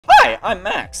Hi, I'm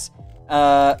Max.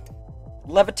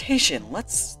 Levitation.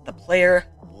 Let's the player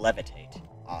levitate.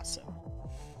 Awesome.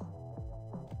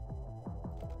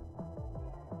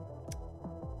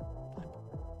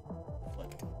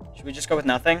 Flip. Should we just go with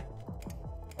nothing?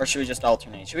 Or should we just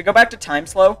alternate? Should we go back to time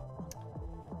slow?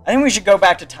 I think we should go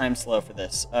back to time slow for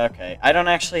this. Okay. I don't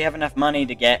actually have enough money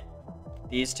to get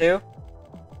these two.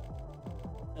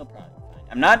 He'll probably be fine.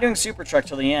 I'm not doing super truck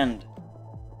till the end.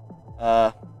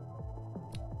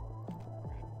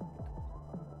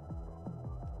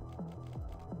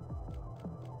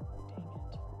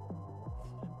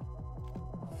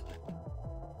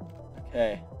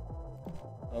 Okay.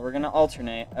 Well, we're gonna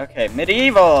alternate. Okay,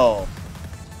 medieval!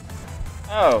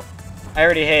 Oh. I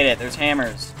already hate it. There's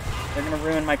hammers. They're gonna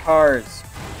ruin my cars.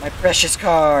 My precious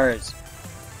cars.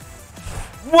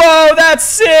 Whoa, that's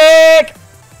sick!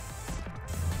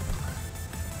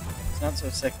 It's not so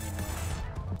sick anymore.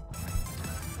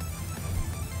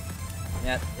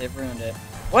 Yeah, it ruined it.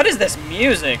 What is this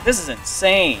music? This is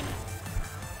insane.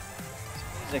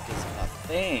 This music is a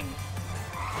thing.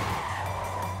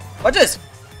 What just?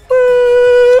 Woo!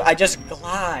 I just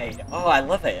glide. Oh, I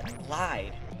love it. I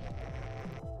glide.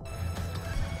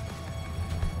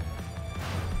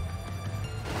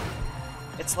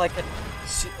 It's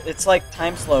like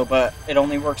time slow, but it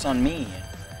only works on me.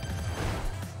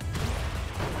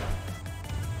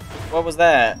 What was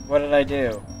that? What did I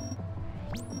do?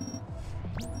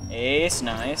 Ace,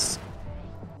 nice.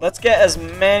 Let's get as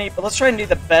many, but let's try and do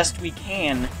the best we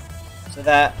can so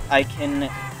that I can...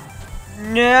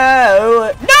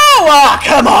 No! No! Oh,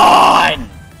 come on!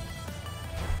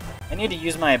 I need to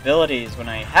use my abilities when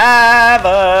I have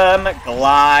them.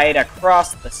 Glide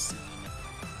across the scene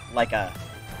like a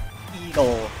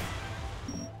eagle.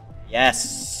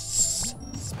 Yes.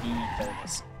 Speed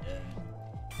bonus.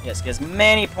 Yes, get as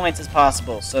many points as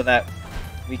possible so that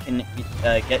we can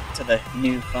get to the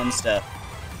new fun stuff.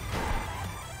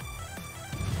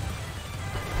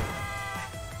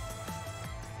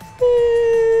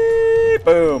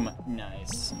 Boom.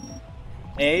 Nice.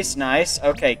 Ace, nice.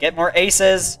 Okay, get more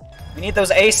aces. We need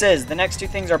those aces. The next two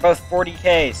things are both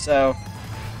 40k, so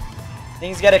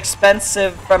things get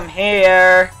expensive from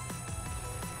here.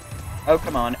 Oh,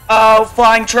 come on. Oh,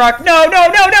 flying truck. No, no,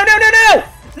 no, no, no, no, no!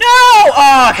 No!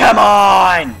 Oh, come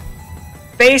on!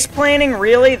 Base planning,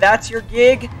 really? That's your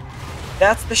gig?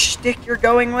 That's the shtick you're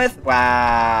going with?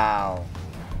 Wow.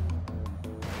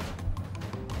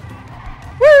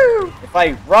 Woo! If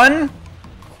I run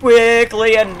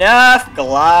quickly enough,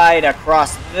 glide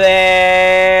across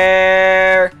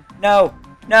there. No,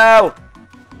 no.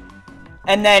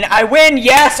 And then I win,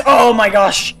 yes! Oh my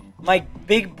gosh! My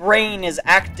big brain is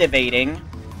activating.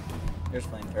 There's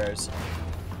flamethrowers.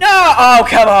 No! Oh,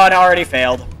 come on, already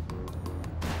failed.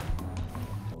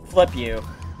 Flip you.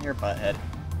 You're a butthead.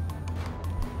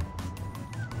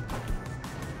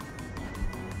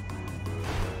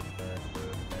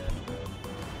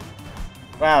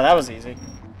 Wow, that was easy.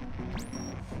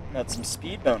 Got some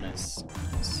speed bonus.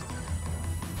 Nice.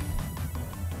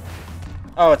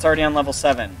 Oh, it's already on level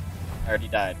 7. I already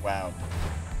died. Wow.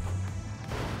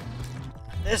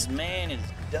 This man is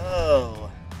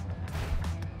dull.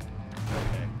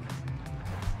 Okay.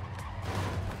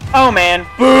 Oh, man.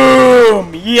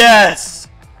 Boom! Yes!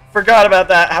 Forgot about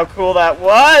that, how cool that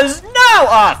was. No!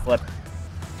 Ah, flip.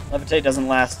 Levitate doesn't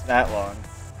last that long.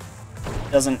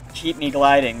 It doesn't keep me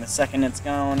gliding. The second it's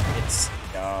gone, it's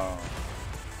gone.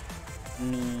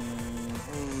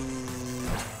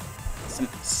 Some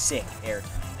sick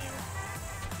airtime there.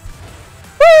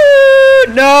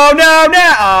 Woo! No, no, no!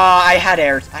 Aw, I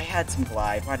had some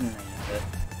glide. Why didn't I use it?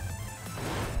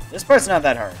 This part's not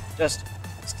that hard. Just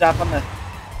stop on the...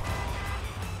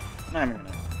 Not even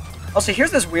gonna... Also, here's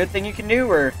this weird thing you can do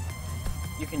where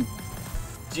you can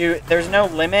do... There's no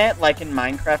limit like in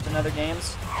Minecraft and other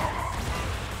games.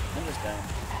 I'm just dumb.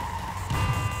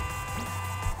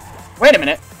 Wait a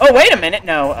minute. Oh, wait a minute.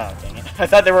 No. Oh, dang it. I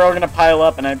thought they were all going to pile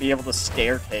up and I'd be able to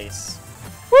staircase.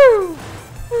 Woo!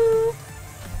 Woo!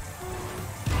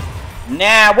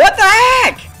 Nah, what the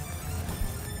heck?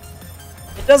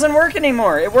 It doesn't work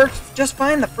anymore. It worked just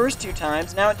fine the first 2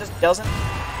 times. Now it just doesn't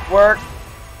work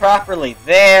properly.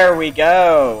 There we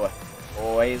go,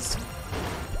 boys.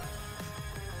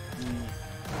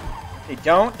 Okay,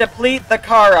 don't deplete the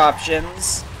car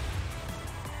options.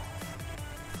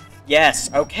 Yes,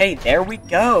 okay, there we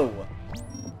go.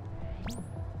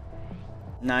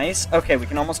 Nice. Okay, we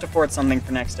can almost afford something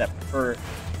for next episode. For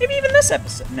maybe even this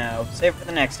episode. No, save it for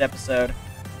the next episode.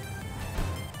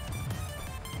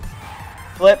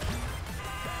 Flip.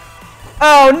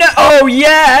 Oh, no. Oh,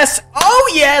 yes.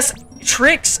 Oh, yes.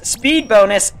 Tricks. Speed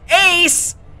bonus.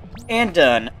 Ace. And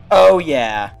done. Oh,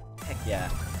 yeah. Heck yeah.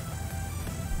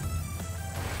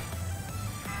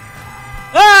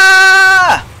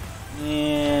 Ah!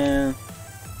 Yeah.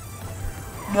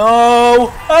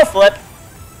 No! Oh, flip.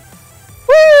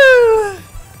 Woo!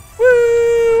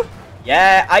 Woo!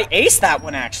 Yeah, I aced that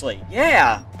one, actually.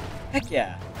 Yeah. Heck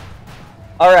yeah.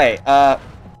 Alright, okay,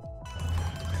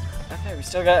 we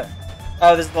still got...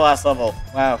 Oh, this is the last level.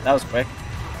 Wow, that was quick.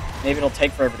 Maybe it'll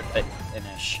take forever to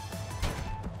finish.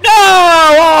 No!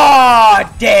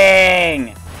 Oh,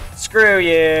 dang! Screw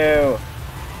you.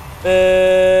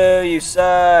 Boo, you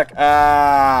suck.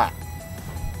 Ah.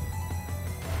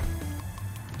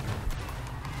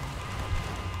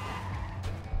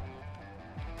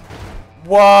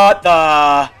 What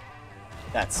the?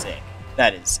 That's sick.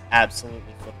 That is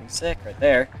absolutely flipping sick right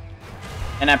there.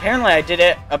 And apparently I did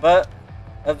it above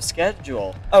of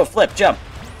schedule. Oh, flip, jump.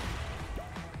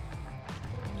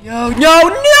 Yo, no,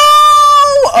 no!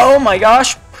 Oh my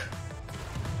gosh.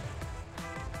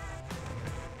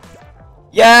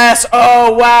 Yes!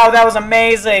 Oh, wow, that was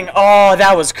amazing! Oh,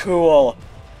 that was cool.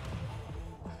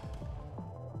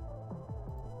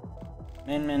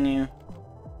 Main menu.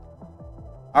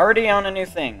 Already on a new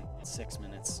thing. 6 minutes.